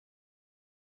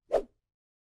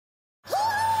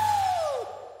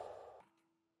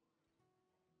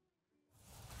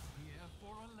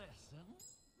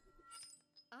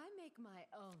make my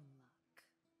own luck.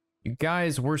 You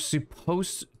guys were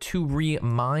supposed to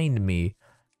remind me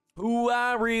who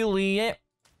I really am.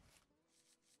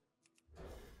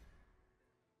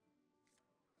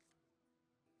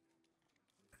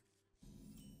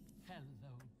 Hello,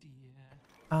 dear.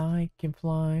 I can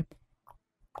fly.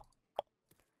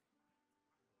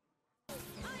 I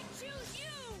choose you.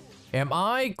 Am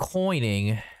I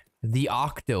coining the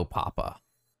Octo-Papa?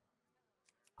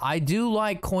 I do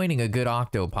like coining a good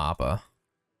Octo-Papa.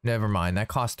 Never mind, that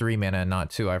cost 3 mana and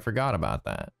not 2. I forgot about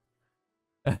that.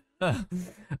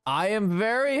 I am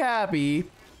very happy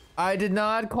I did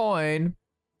not coin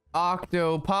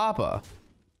Octo-Papa.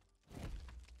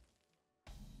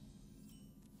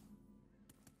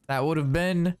 That would have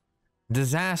been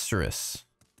disastrous.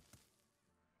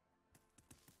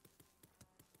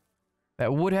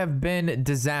 That would have been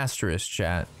disastrous,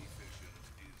 chat.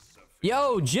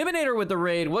 Yo, Jiminator with the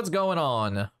raid. What's going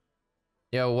on?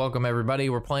 Yo, welcome everybody.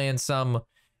 We're playing some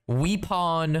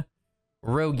Weepon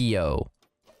Rogueo. What's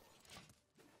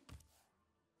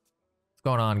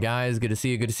going on, guys? Good to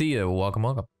see you. Good to see you. Welcome,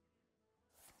 welcome.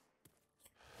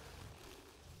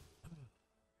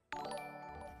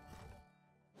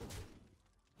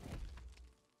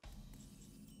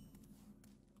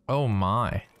 Oh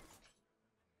my.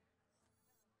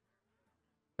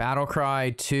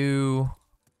 Battlecry 2.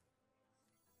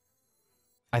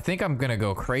 I think I'm gonna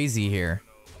go crazy here.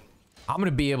 I'm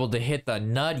gonna be able to hit the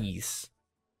nutties.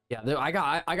 Yeah, I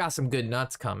got some good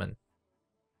nuts coming.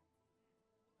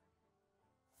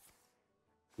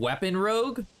 Weapon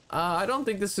rogue? I don't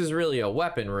think this is really a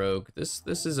weapon rogue. This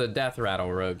is a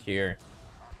Deathrattle rogue here.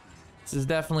 This is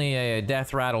definitely a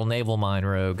Deathrattle Naval Mine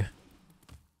rogue.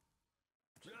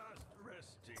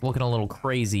 It's looking a little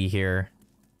crazy here.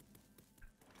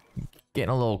 Getting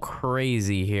a little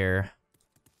crazy here.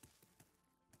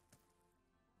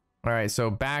 All right, so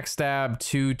backstab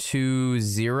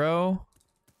 220.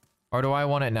 Or do I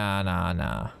want it?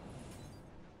 Nah.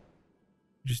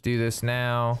 Just do this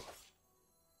now.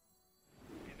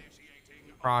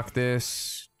 Proc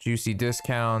this. Juicy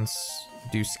discounts.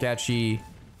 Do sketchy.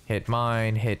 Hit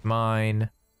mine. Hit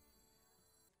mine.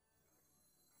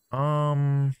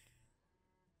 Shroud.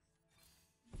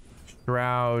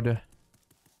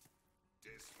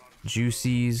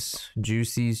 Juicies.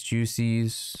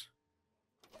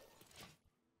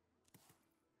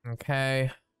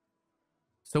 Okay.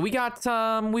 So we've got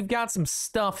some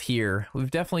stuff here.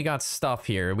 We've definitely got stuff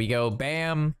here. We go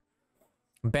bam,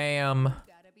 bam.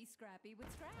 Gotta be scrappy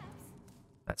with scraps.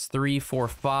 That's 3, 4,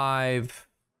 5.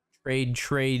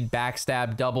 Trade,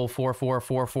 backstab, double, 4, 4,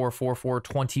 4, 4, 4, 4,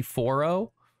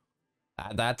 24.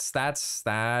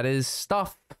 That is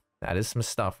stuff. That is some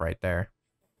stuff right there.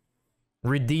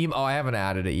 Redeem. Oh, I haven't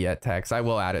added it yet, Tex. I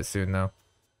will add it soon though.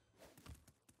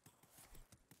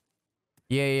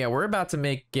 Yeah, we're about to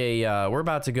make a, we're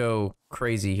about to go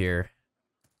crazy here.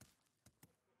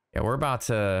 Yeah, we're about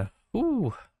to,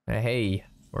 ooh, hey,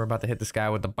 we're about to hit this guy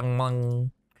with the bang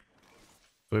bang.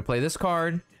 So we play this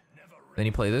card, then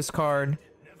you play this card, and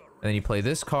then you play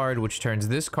this card, which turns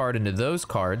this card into those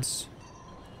cards.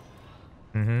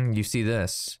 You see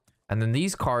this. And then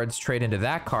these cards trade into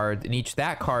that card, and each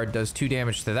that card does 2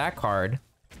 damage to that card.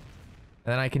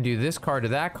 And then I can do this card to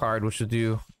that card, which will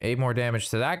do 8 more damage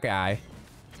to that guy.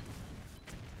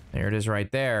 There it is right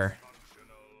there.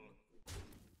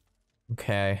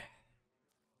 Okay.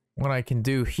 What I can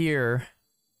do here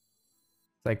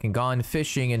is I can go on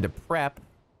fishing into prep.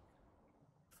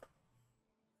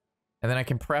 And then I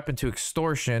can prep into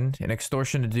extortion, and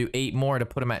extortion to do 8 more to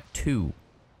put him at 2.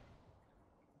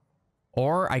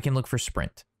 Or I can look for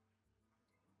sprint.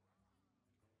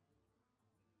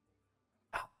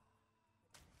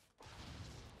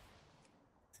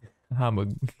 I'm a...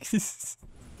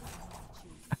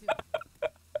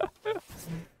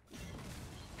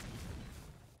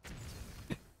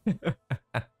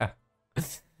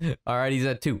 Alright, he's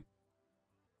at 2.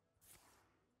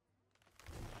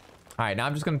 Alright, now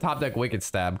I'm just gonna top deck Wicked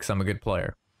Stab because I'm a good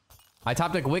player. I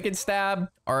top deck Wicked Stab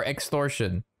or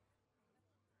Extortion.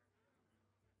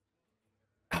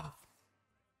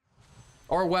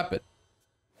 Or Weapon.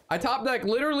 I top deck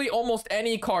literally almost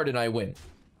any card and I win.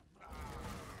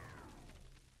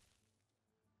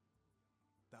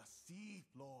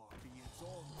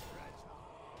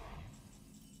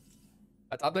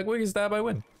 I top deck Wicked Stab, I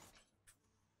win.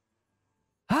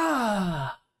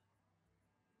 Ah.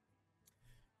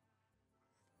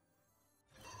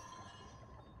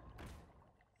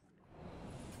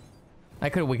 I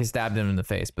could have Wicked Stabbed him in the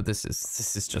face, but this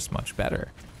is just much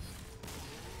better.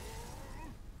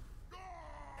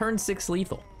 Turn 6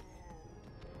 lethal.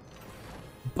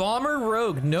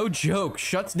 BomberRogue, no joke,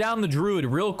 shuts down the druid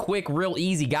real quick, real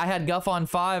easy. Guy had Guff on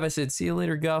 5. I said, see you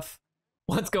later, Guff.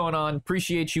 What's going on?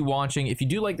 Appreciate you watching. If you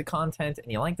do like the content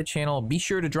and you like the channel, be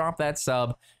sure to drop that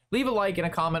sub. Leave a like and a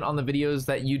comment on the videos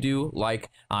that you do like.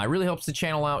 It really helps the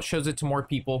channel out, shows it to more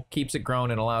people, keeps it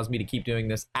growing, and allows me to keep doing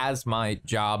this as my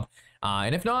job.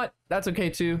 And if not, that's okay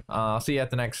too. I'll see you at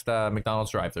the next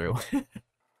McDonald's drive-thru.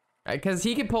 Because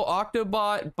he can pull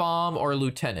Octo-bot, Bomb, or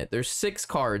Lieutenant. There's 6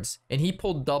 cards, and he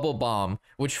pulled double Bomb,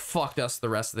 which fucked us the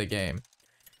rest of the game.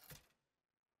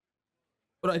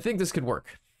 But I think this could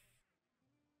work.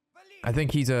 I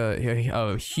think he's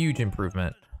a huge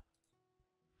improvement.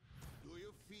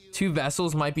 2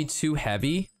 vessels might be too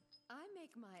heavy.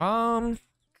 I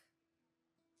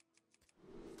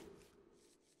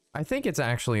think it's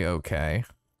actually okay.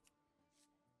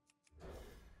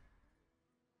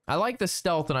 I like the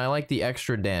stealth and I like the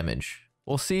extra damage.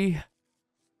 We'll see.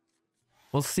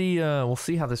 We'll see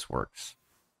how this works.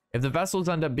 If the vessels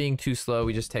end up being too slow,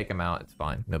 we just take them out. It's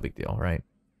fine. No big deal, right?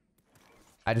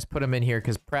 I just put them in here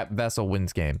because prep vessel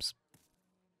wins games.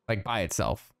 Like by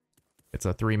itself. It's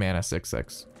a 3 mana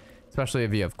 6/6. Especially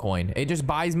if you have coin. It just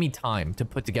buys me time to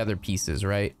put together pieces,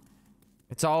 right?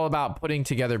 It's all about putting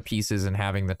together pieces and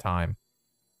having the time.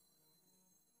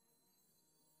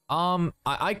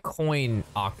 I coin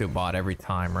Octo-bot every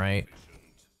time, right?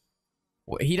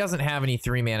 He doesn't have any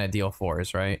 3 mana deal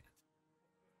 4s, right?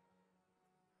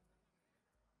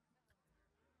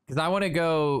 Because I want to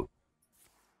go...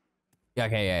 Yeah,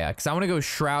 okay, yeah. Because I want to go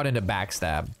Shroud into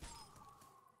Backstab.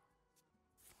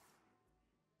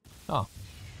 Oh.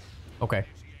 Okay.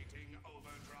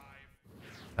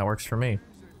 That works for me.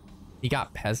 He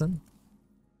got Peasant?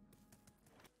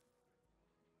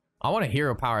 I want to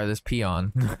hero power this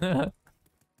peon.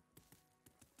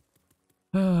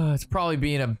 It's probably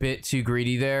being a bit too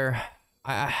greedy there.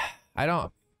 I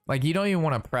don't... Like, you don't even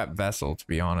want to prep Vessel, to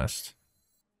be honest.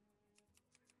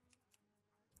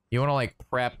 You want to, like,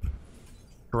 prep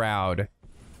Shroud.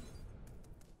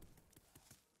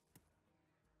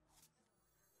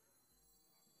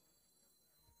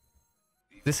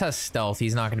 This has stealth.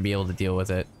 He's not going to be able to deal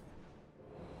with it.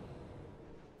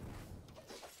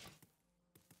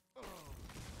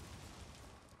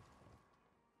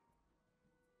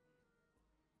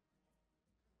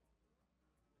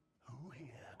 Who here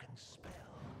can spell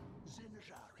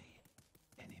Zinjari?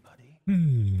 Anybody?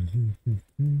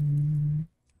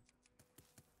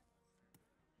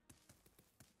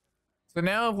 So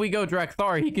now if we go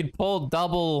Drekthar, he could pull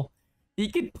double... He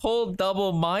could pull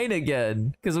double mine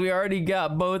again, because we already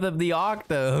got both of the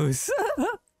Octos.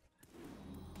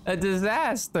 A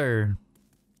disaster.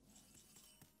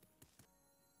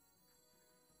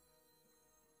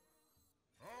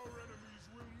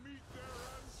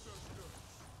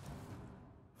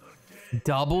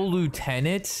 Double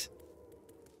Lieutenant?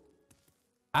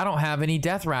 I don't have any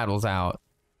Deathrattles out.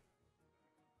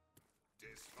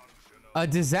 A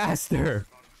disaster.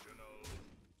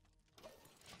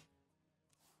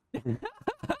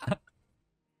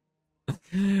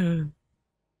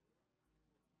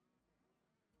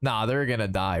 Nah, they're gonna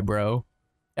die, bro.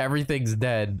 Everything's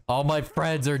dead. All my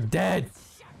friends are dead.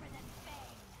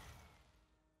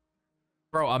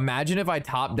 Bro, imagine if I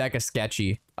top deck a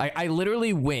Sketchy. I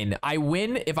literally win. I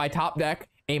win if I top deck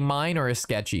a Mine or a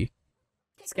Sketchy.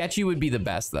 Sketchy would be the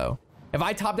best, though. If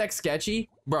I top deck Sketchy,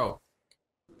 bro,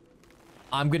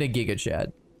 I'm gonna Giga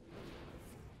Chad.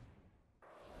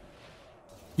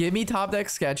 Give me top deck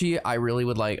Sketchy. I really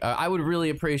would like... I would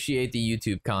really appreciate the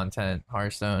YouTube content,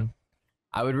 Hearthstone.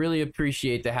 I would really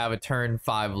appreciate to have a turn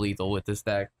 5 lethal with this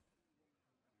deck.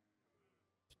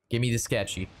 Give me the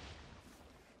Sketchy.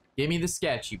 Give me the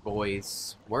Sketchy,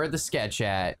 boys. Where the sketch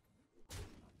at?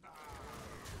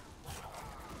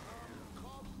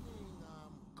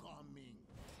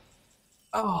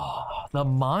 Oh, the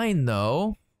mine,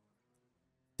 though.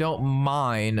 Don't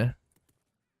mind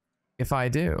if I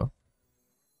do.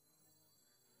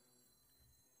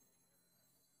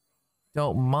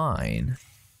 Don't mind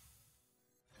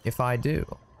if I do.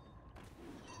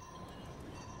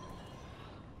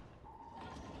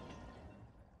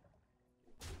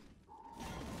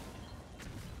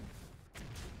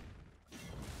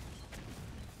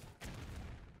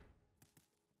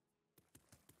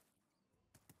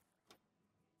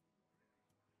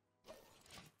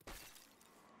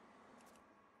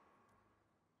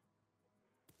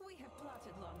 We have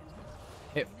plotted long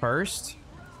enough. Hit first?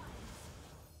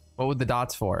 What would the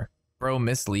dots for? Bro,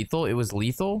 miss lethal? It was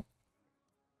lethal?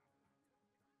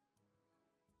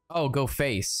 Oh, go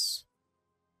face.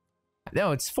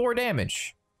 No, it's 4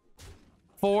 damage.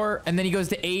 4, and then he goes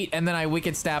to 8, and then I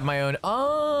wicked stab my own.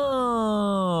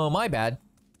 Oh, my bad.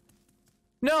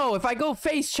 No, if I go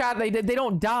face, chat, they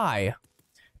don't die.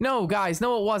 No, guys,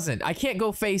 no, it wasn't. I can't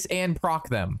go face and proc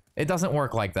them. It doesn't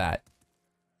work like that.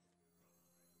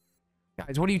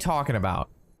 Guys, what are you talking about?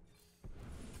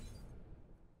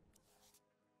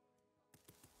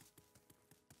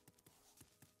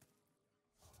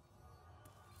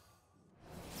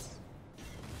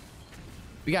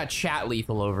 We got chat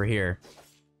lethal over here.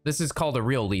 This is called a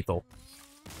real lethal.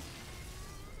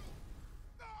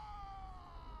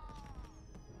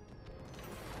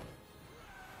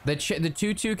 The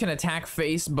 2/2 can attack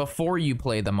face before you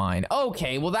play the mine.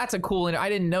 Okay, well that's a cool, I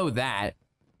didn't know that.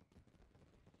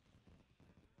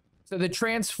 So the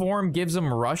transform gives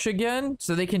them rush again,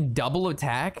 so they can double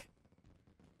attack.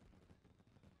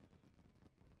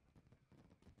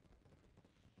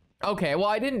 Okay, well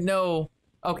I didn't know.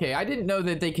 Okay, I didn't know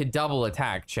that they could double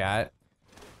attack, chat.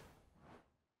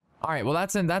 All right, well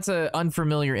that's a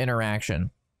unfamiliar interaction.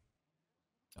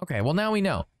 Okay, well now we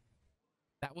know.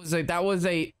 That was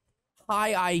a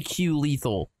high IQ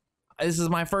lethal. This is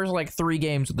my first like 3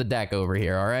 games with the deck over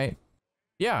here. All right.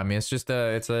 Yeah, I mean it's just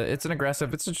it's an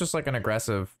aggressive. It's just like an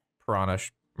aggressive Piranha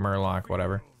Murloc,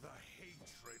 whatever.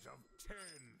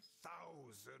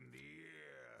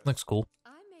 Looks cool.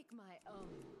 I make my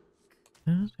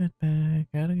own.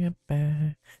 Gotta get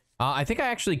back. I think I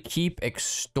actually keep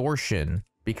Extortion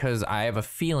because I have a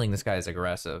feeling this guy's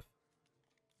aggressive.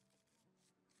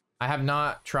 I have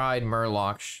not tried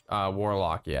Murloc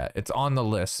Warlock yet. It's on the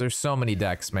list. There's so many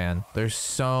decks, man. There's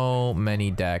so many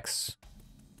decks.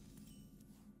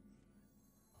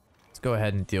 Let's go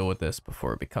ahead and deal with this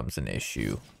before it becomes an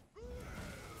issue.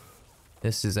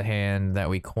 This is a hand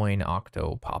that we coin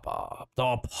Octo-Papa.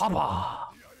 The Papa!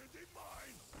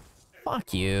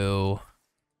 Fuck you.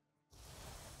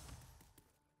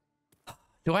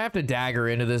 Do I have to dagger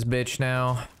into this bitch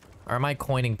now? Or am I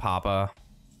coining Papa?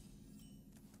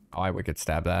 Oh, I wicked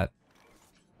stab that.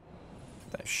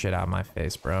 Get that shit out of my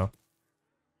face, bro.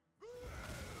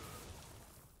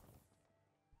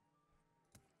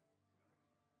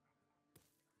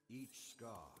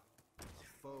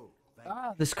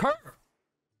 Ah, this card.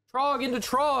 Trog into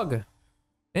Trog.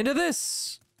 Into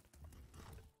this.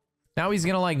 Now he's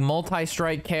gonna like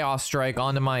multi-strike, chaos strike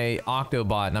onto my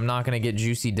Octo-bot, and I'm not gonna get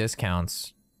juicy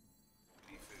discounts.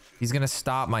 He's gonna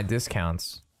stop my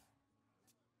discounts.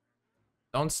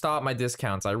 Don't stop my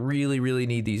discounts. I really, really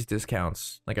need these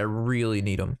discounts. Like, I really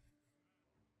need them.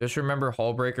 Just remember,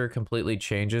 Hullbreaker completely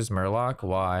changes Murloc.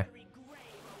 Why?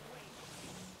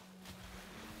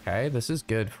 Okay, this is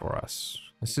good for us.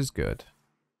 This is good.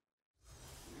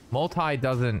 Multi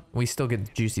doesn't... We still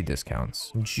get juicy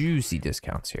discounts. Juicy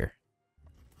discounts here.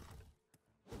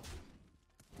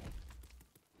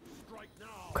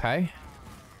 Okay.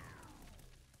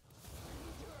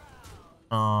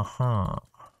 Uh-huh.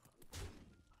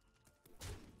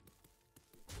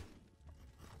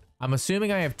 I'm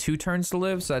assuming I have 2 turns to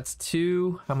live, so that's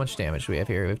 2. How much damage do we have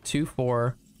here? We have 2,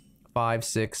 4, 5,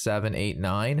 6, 7, 8,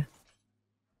 9.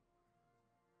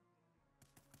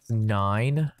 It's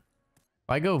 9. If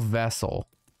I go Vessel,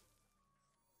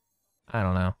 I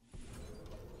don't know.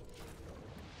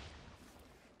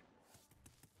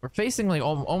 We're facing like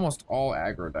almost all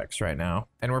aggro decks right now,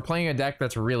 and we're playing a deck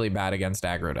that's really bad against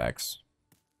aggro decks.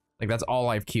 Like that's all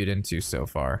I've queued into so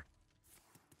far.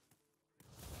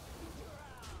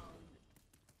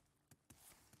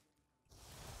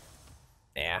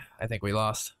 Yeah, I think we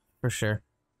lost for sure.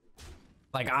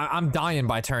 Like I'm dying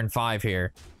by turn 5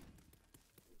 here.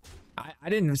 I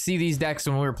didn't see these decks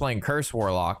when we were playing Curse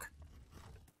Warlock.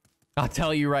 I'll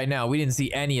tell you right now, we didn't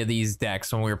see any of these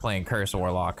decks when we were playing Curse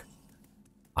Warlock.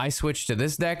 I switched to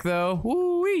this deck though.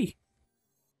 Woo-wee!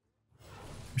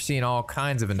 We're seeing all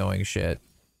kinds of annoying shit.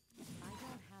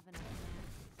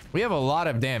 We have a lot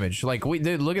of damage. Like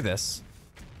dude, look at this.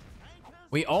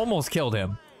 We almost killed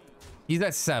him. He's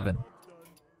at 7.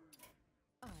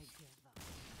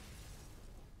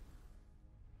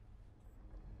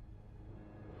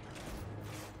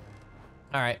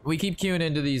 All right, we keep queuing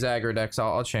into these aggro decks.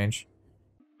 I'll change.